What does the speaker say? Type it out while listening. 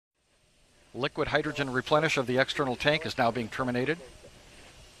Liquid hydrogen replenish of the external tank is now being terminated.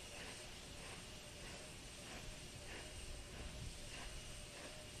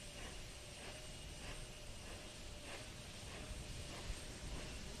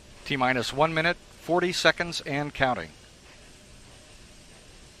 T-minus 1 minute, 40 seconds and counting.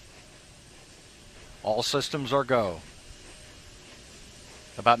 All systems are go.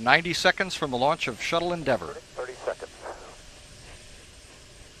 About 90 seconds from the launch of Shuttle Endeavour. 30 seconds.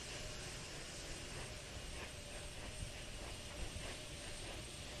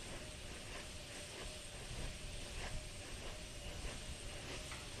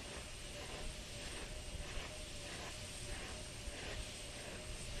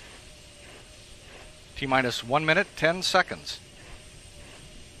 T-minus 1 minute, 10 seconds.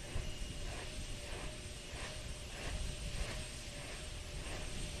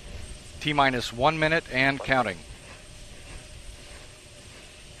 T-minus 1 minute and counting.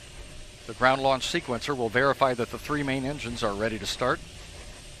 The ground launch sequencer will verify that the 3 main engines are ready to start.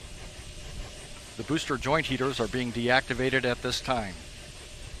 The booster joint heaters are being deactivated at this time.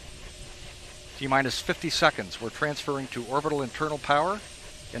 T-minus 50 seconds. We're transferring to orbital internal power.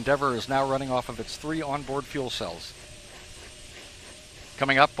 Endeavour is now running off of its 3 onboard fuel cells.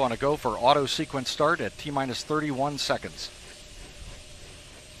 Coming up on a go for auto sequence start at T-minus 31 seconds.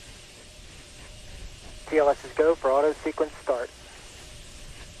 TLS is go for auto sequence start.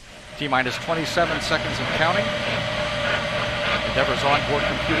 T-minus 27 seconds and counting. Endeavour's onboard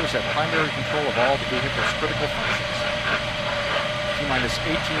computers have primary control of all the vehicle's critical functions. T-minus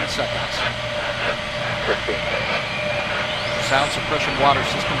 18 seconds. 15. The sound suppression water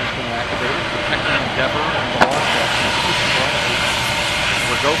system has been activated, protecting Endeavour and the launch pad from acoustic damage.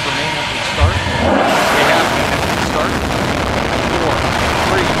 We're go for main engine start. We have main engine start.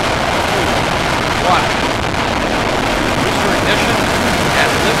 4, 3, 2, 1. Booster ignition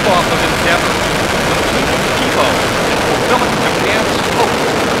and liftoff of Endeavour. TiVo fulfilling Japan's hope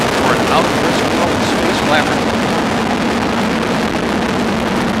for an out-of-this-world space laboratory.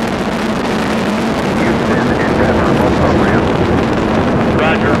 Houston, Endeavour, roll program.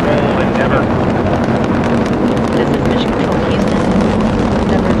 Roger, roll Endeavour. This is Mission Control Houston.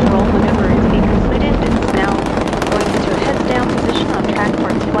 Endeavour's roll maneuver is being completed. It's now going into a heads-down position on track for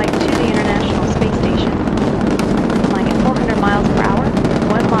its flight to the International Space Station. Flying at 400 miles per hour,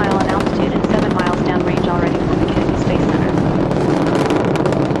 1 mile in altitude and 7 miles downrange already from the Kennedy Space Center.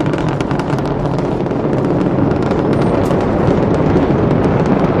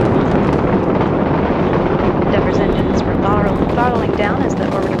 Endeavour's engines were throttling down as the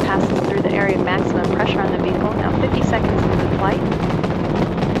orbiter passes through the area of maximum pressure on the vehicle, now 50 seconds into the flight.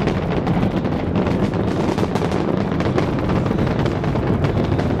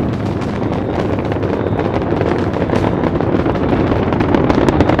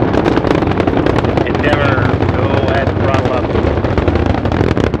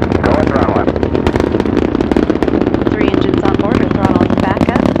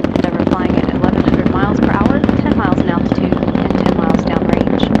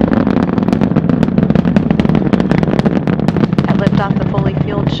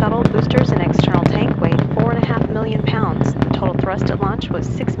 Shuttle boosters and external tank weighed 4.5 million pounds. The total thrust at launch was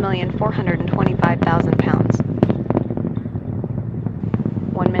 6,425,000 pounds.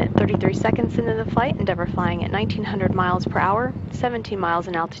 1 minute 33 seconds into the flight, Endeavour flying at 1,900 miles per hour, 17 miles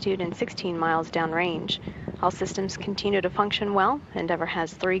in altitude and 16 miles downrange. All systems continue to function well. Endeavour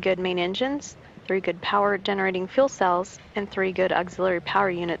has 3 good main engines, 3 good power generating fuel cells, and 3 good auxiliary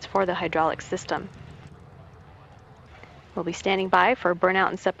power units for the hydraulic system. We'll be standing by for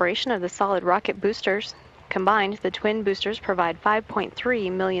burnout and separation of the solid rocket boosters. Combined, the twin boosters provide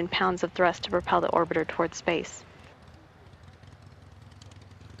 5.3 million pounds of thrust to propel the orbiter towards space.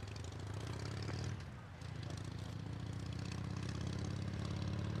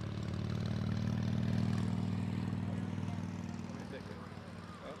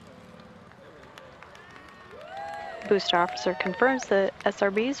 Booster officer confirms the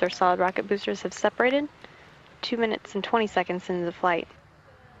SRBs, or solid rocket boosters, have separated. 2 minutes and 20 seconds into the flight.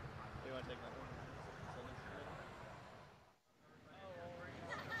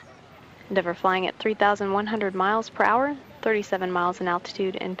 Endeavour flying at 3,100 miles per hour, 37 miles in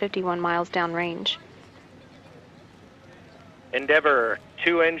altitude and 51 miles downrange. Endeavour,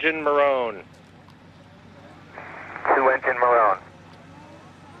 2-engine Marone. 2-engine Marone.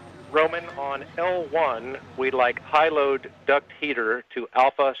 Roman, on L1, we'd like high-load duct heater to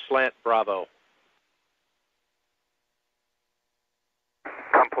Alpha Slant Bravo.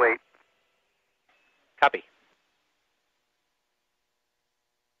 Complete. Copy.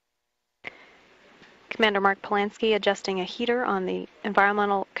 Commander Mark Polanski adjusting a heater on the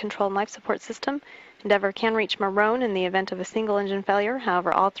environmental control and life support system. Endeavour can reach Marone in the event of a single engine failure.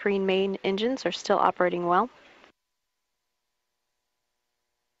 However, all three main engines are still operating well.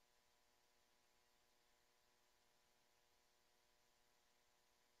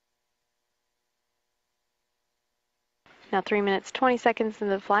 Now 3 minutes 20 seconds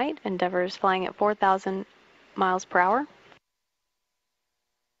into the flight. Endeavour is flying at 4,000 miles per hour.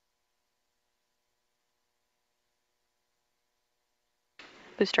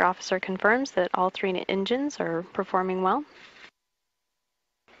 Booster officer confirms that all three engines are performing well.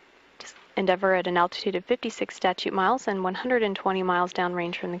 Endeavour at an altitude of 56 statute miles and 120 miles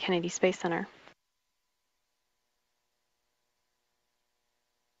downrange from the Kennedy Space Center.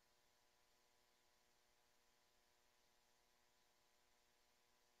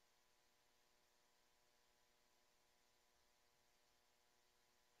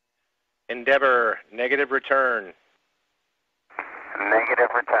 Endeavour, negative return. Negative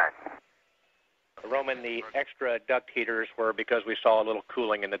return. Roman, the extra duct heaters were because we saw a little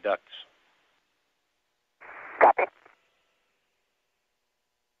cooling in the ducts. Copy.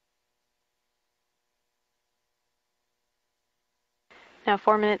 Now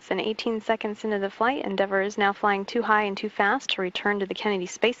 4 minutes and 18 seconds into the flight, Endeavour is now flying too high and too fast to return to the Kennedy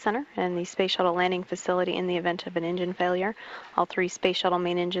Space Center and the Space Shuttle landing facility in the event of an engine failure. All three Space Shuttle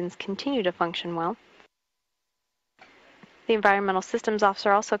main engines continue to function well. The Environmental Systems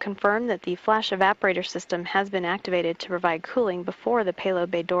Officer also confirmed that the flash evaporator system has been activated to provide cooling before the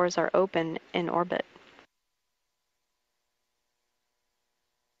payload bay doors are open in orbit.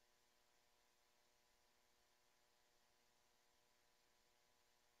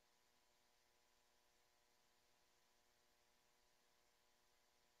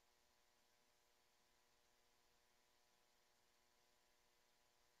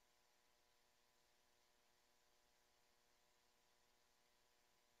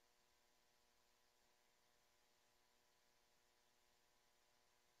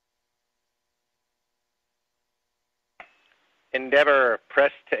 Endeavour,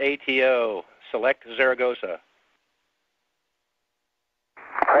 press to ATO. Select Zaragoza.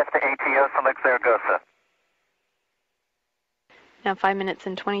 Press to ATO, select Zaragoza. Now 5 minutes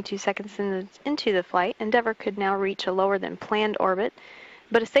and 22 seconds into the flight, Endeavour could now reach a lower than planned orbit,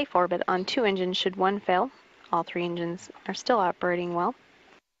 but a safe orbit on two engines should one fail. All three engines are still operating well.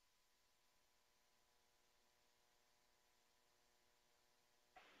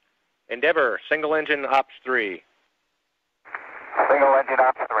 Endeavour, single engine ops 3. Single engine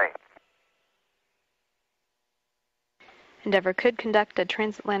ops 3. Endeavour could conduct a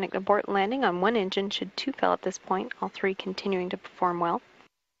transatlantic abort landing on one engine should two fail at this point, all three continuing to perform well.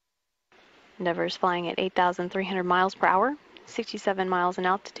 Endeavour is flying at 8,300 miles per hour, 67 miles in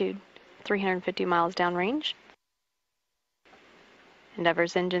altitude, 350 miles downrange.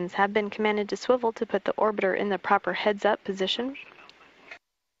 Endeavour's engines have been commanded to swivel to put the orbiter in the proper heads-up position.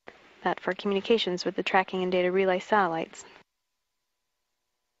 That for communications with the tracking and data relay satellites.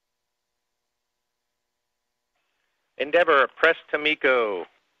 Endeavour, press to MECO.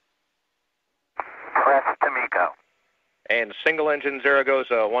 Press to MECO. And single engine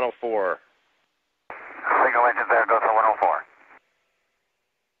Zaragoza 104. Single engine Zaragoza 104.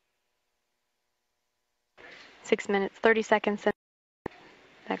 6 minutes, 30 seconds in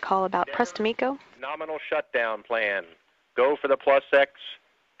that call about Endeavour, press to MECO. Nominal shutdown plan. Go for the plus X,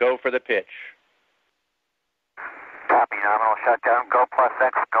 go for the pitch. Copy, nominal shutdown, go plus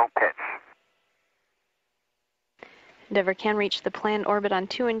X, go pitch. Endeavour can reach the planned orbit on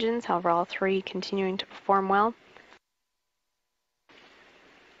two engines, however all three continuing to perform well.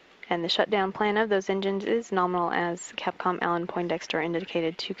 And the shutdown plan of those engines is nominal, as Capcom Alan Poindexter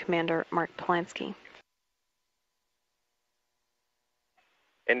indicated to Commander Mark Polanski.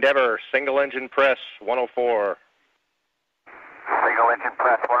 Endeavour, single engine press 104. Single engine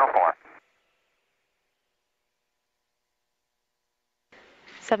press 104.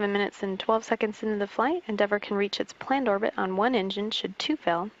 7 minutes and 12 seconds into the flight, Endeavour can reach its planned orbit on one engine should two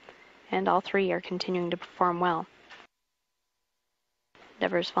fail, and all three are continuing to perform well.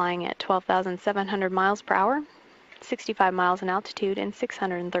 Endeavour is flying at 12,700 miles per hour, 65 miles in altitude, and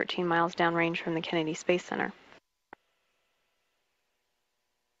 613 miles downrange from the Kennedy Space Center.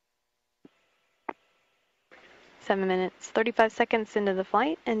 7 minutes, 35 seconds into the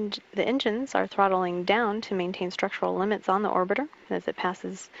flight, and the engines are throttling down to maintain structural limits on the orbiter as it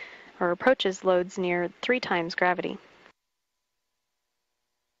passes or approaches loads near 3 times gravity.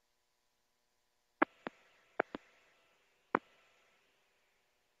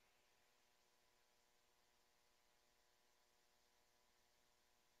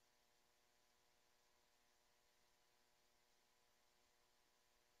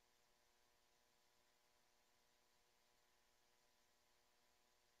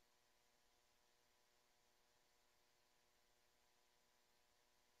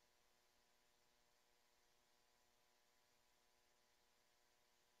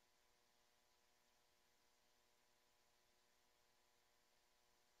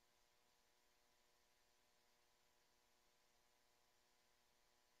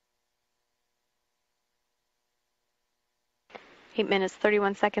 8 minutes,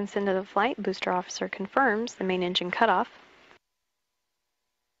 31 seconds into the flight, booster officer confirms the main engine cutoff.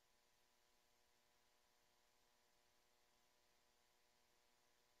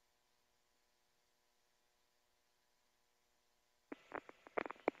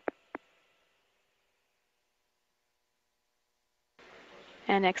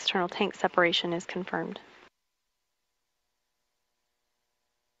 And external tank separation is confirmed.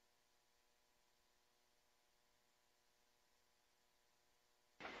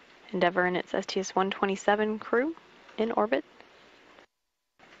 Endeavour and its STS-127 crew in orbit.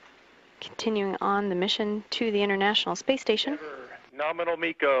 Continuing on the mission to the International Space Station. Endeavour, nominal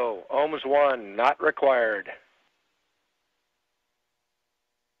MECO, ohms 1, not required.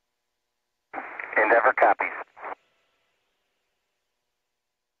 Endeavour, copy.